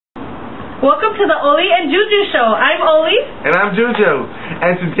Welcome to the Oli and Juju Show. I'm Oli. And I'm Juju.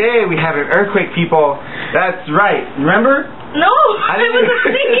 And today we have an earthquake, people. That's right. Remember? No, I was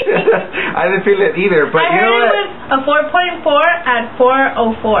asleep. I didn't feel it either, but you know what? I heard it was a 4.4 at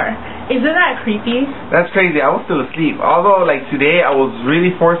 4:04. Isn't that creepy? That's crazy. I was still asleep. Although, like, today I was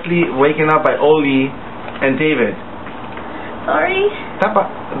really forcefully waken up by Oli and David. Sorry. That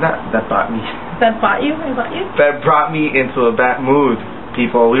brought me. That brought you? I brought you? That brought me into a bad mood,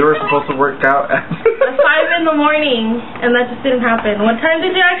 people. We were supposed to work out at 5 in the morning, and that just didn't happen. What time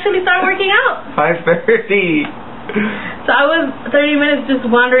did you actually start working out? 5:30. So I was 30 minutes just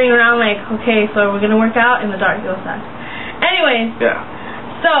wandering around like, okay, so we're going to work out in the dark. It was sad. Anyways. Yeah.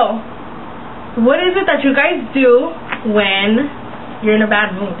 So, what is it that you guys do when you're in a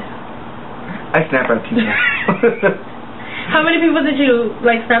bad mood? I snap at people. How many people did you,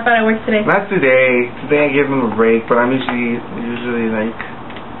 like, snap at work today? Not today. Today I give them a break, but I'm usually like,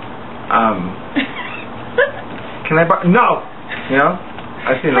 can I buy? No! You know?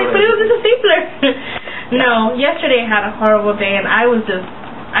 I say no. Like, but it was just a stapler. No, yesterday I had a horrible day, and I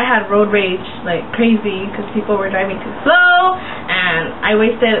had road rage like crazy because people were driving too slow, and I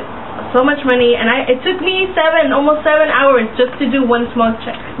wasted so much money, and it took me almost 7 hours just to do one smoke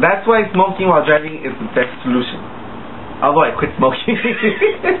check. That's why smoking while driving is the best solution. Although I quit smoking.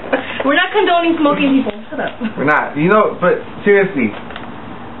 We're not condoning smoking, people. Shut up. We're not. You know, but seriously,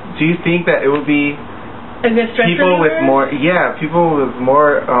 do you think that it would be a good stress people reliever? People with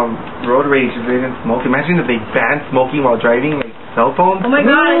more road rage if they didn't smoke? Imagine if they banned smoking while driving, like cell phones. Oh my god,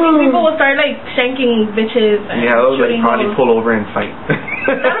 I think people will start like shanking bitches and they'll like probably holes. pull over and fight.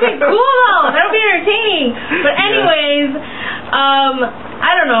 That'll be cool though. That'll be entertaining. But anyways,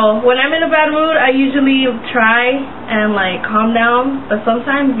 I don't know. When I'm in a bad mood, I usually try and like calm down. But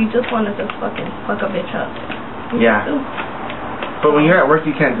sometimes you just want to just fucking fuck a bitch up. Yeah. But when you're at work,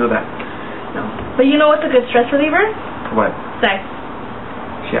 you can't do that. No. But you know what's a good stress reliever? What? Sex.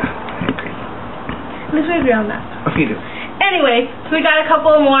 Yeah, I agree. At least we agree on that. Okay, do. Anyway, so we got a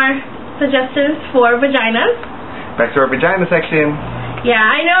couple more suggestions for vaginas. Back to our vagina section. Yeah,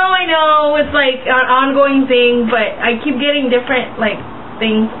 I know, it's like an ongoing thing, but I keep getting different, like,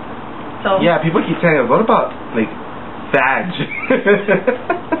 things, so. Yeah, people keep saying, what about, like, vag?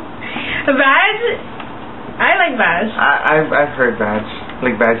 Vag? I like vag. I've heard vag.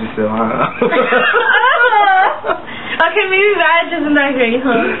 Like Vagisil, I don't know. Okay, maybe vag isn't that great,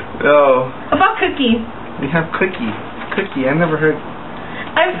 huh? No. About cookie? We have cookie. Cookie, I never heard.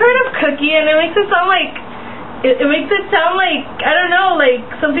 I've heard of cookie, and it makes it sound like, it makes it sound like, I don't know, like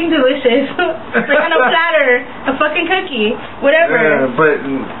something delicious. Like on a platter, a fucking cookie, whatever. But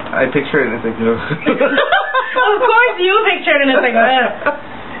I picture it and it's like, no. Of course you picture it and it's like, ugh.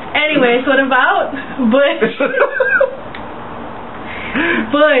 Anyways, what about bush?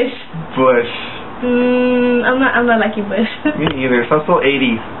 Bush. I'm not liking bush. Me neither. Sounds so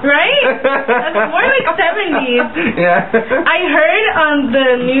 80s. Right? That's more like 70s. Yeah. I heard on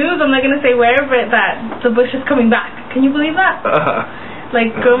the news, I'm not gonna say where, but that the bush is coming back. Can you believe that?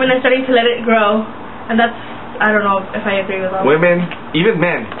 Like women are starting to let it grow, and that's, I don't know if I agree with all women, even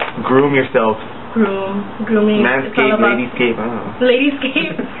men, groom yourself. Grooming. Manscape, ladyscape. I don't know.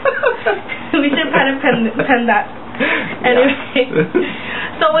 Ladyscape. We should kind of pen that. Anyway,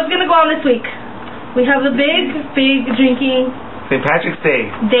 so what's gonna go on this week? We have the big drinking St. Patrick's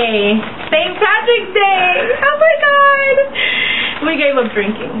Day. St. Patrick's Day. Oh my god. We gave up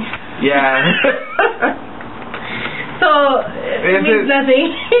drinking. Yeah. So it means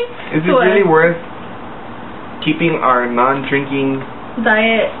nothing. Is it really worth keeping our non-drinking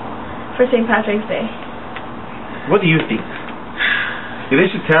diet for St. Patrick's Day? What do you think?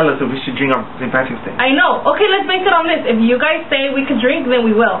 They should tell us if we should drink on St. Patrick's Day. I know. Okay, let's base it on this. If you guys say we could drink, then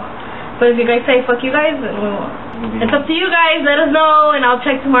we will. But if you guys say fuck you guys, then we won't. It's up to you guys. Let us know, and I'll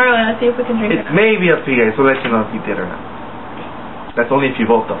check tomorrow and I'll see if we can drink it. It may be up to you guys. We'll let you know if you did or not. That's only if you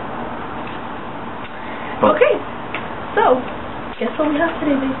vote, though. But okay. So, guess what we have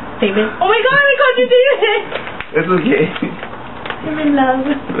today, David? Oh my god, I called you David! It's okay. I'm in love.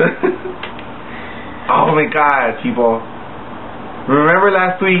 Oh my god, people. Remember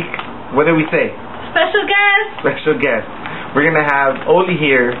last week, what did we say? Special guest! Special guest. We're going to have Oli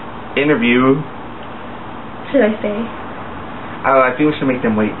here interview. Should I say? I think we should make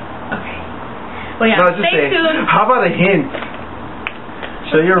them wait. Okay. Well, yeah, no, just stay tuned. How about a hint?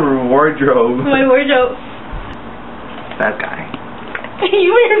 Show your wardrobe. My wardrobe. That guy.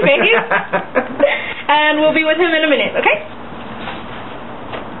 You were your face? And we'll be with him in a minute, okay?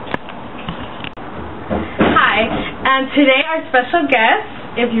 Hi, and today our special guest,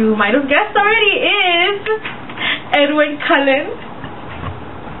 if you might have guessed already, is Edward Cullen.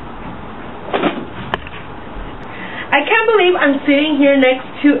 I can't believe I'm sitting here next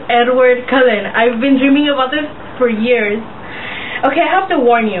to Edward Cullen. I've been dreaming about this for years. Okay, I have to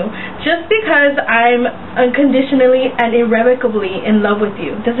warn you. Just because I'm unconditionally and irrevocably in love with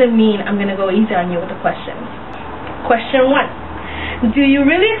you doesn't mean I'm going to go easy on you with the questions. Question 1. Do you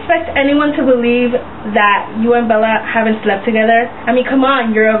really expect anyone to believe that you and Bella haven't slept together? I mean, come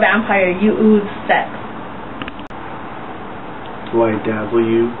on, you're a vampire. You ooze sex. Do I dazzle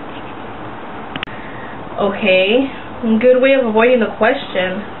you? Okay, good way of avoiding the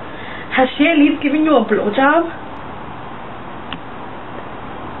question. Has she at least given you a blowjob?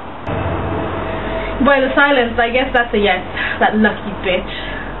 By the silence, I guess that's a yes. That lucky bitch.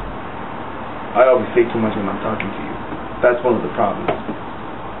 I always say too much when I'm talking to you. That's one of the problems.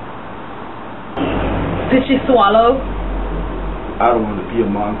 Did she swallow? I don't want to be a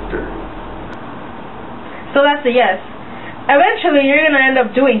monster. So that's a yes. Eventually, you're gonna end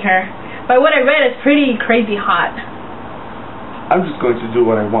up doing her. By what I read, it's pretty crazy hot. I'm just going to do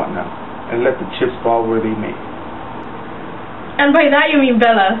what I want now, and let the chips fall where they may. And by that you mean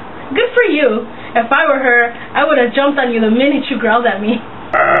Bella. Good for you. If I were her, I would have jumped on you the minute you growled at me.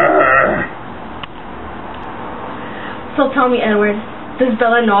 So tell me, Edward, does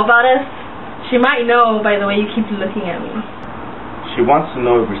Bella know about us? She might know by the way you keep looking at me. She wants to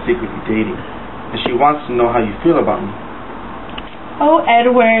know if we're secretly dating, and she wants to know how you feel about me. Oh,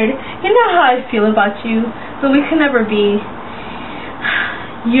 Edward, you know how I feel about you, but we can never be.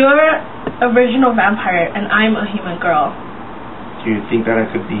 You're a virginal vampire, and I'm a human girl. Do you think that I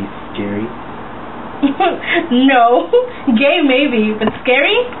could be scary? No. Gay maybe, but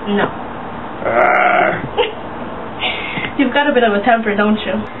scary? No. You've got a bit of a temper, don't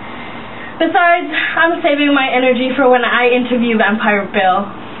you? Besides, I'm saving my energy for when I interview Vampire Bill.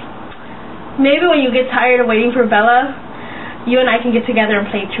 Maybe when you get tired of waiting for Bella, you and I can get together and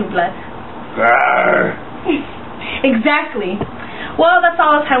play True Blood. Exactly. Well, that's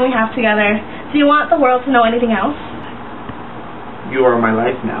all the time we have together. Do you want the world to know anything else? You are my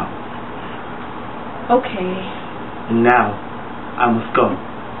life now. Okay. And now, I must go.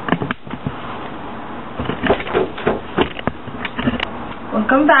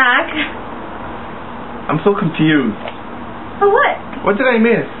 Welcome back. I'm so confused. For what? What did I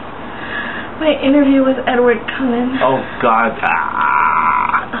miss? My interview with Edward Cullen. Oh, God.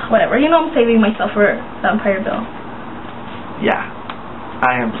 Whatever. You know I'm saving myself for Vampire Bill. Yeah.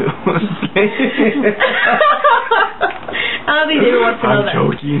 I am too. I'll be there once to know that.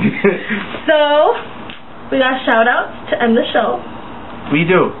 I'm joking. So, we got shout-outs to end the show. We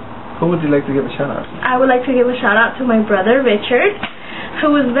do. Who would you like to give a shout-out to? I would like to give a shout-out to my brother, Richard,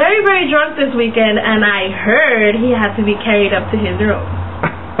 who was very, very drunk this weekend, and I heard he had to be carried up to his room.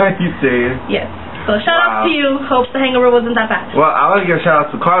 Are you serious? Yes. So shout-out to you. Hope the hangover wasn't that bad. Well, I want to give a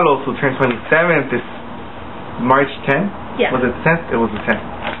shout-out to Carlos, who turned 27 this March 10th. Yeah. Was it the 10th? It was the 10th.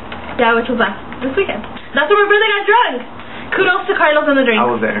 Yeah, which was this weekend. That's when my brother got drunk. Kudos to Carlos on the drink.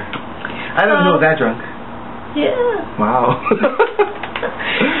 I was there. I didn't know that drunk. Yeah. Wow.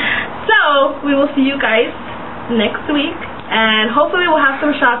 So, we will see you guys next week, and hopefully we'll have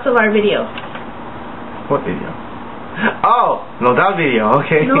some shots of our video. What video? Oh, no doubt video.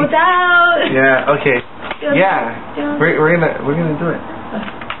 Okay. No doubt. Yeah. Okay. Yeah. We're gonna do it. We're gonna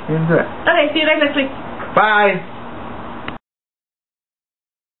do it. Okay. See you guys next week. Bye.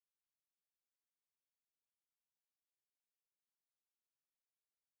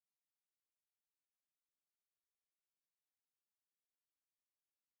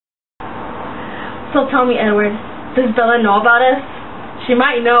 So tell me, Edward, does Bella know about us? She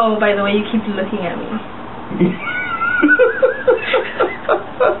might know by the way you keep looking at me.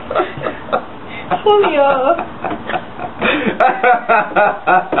 Julio.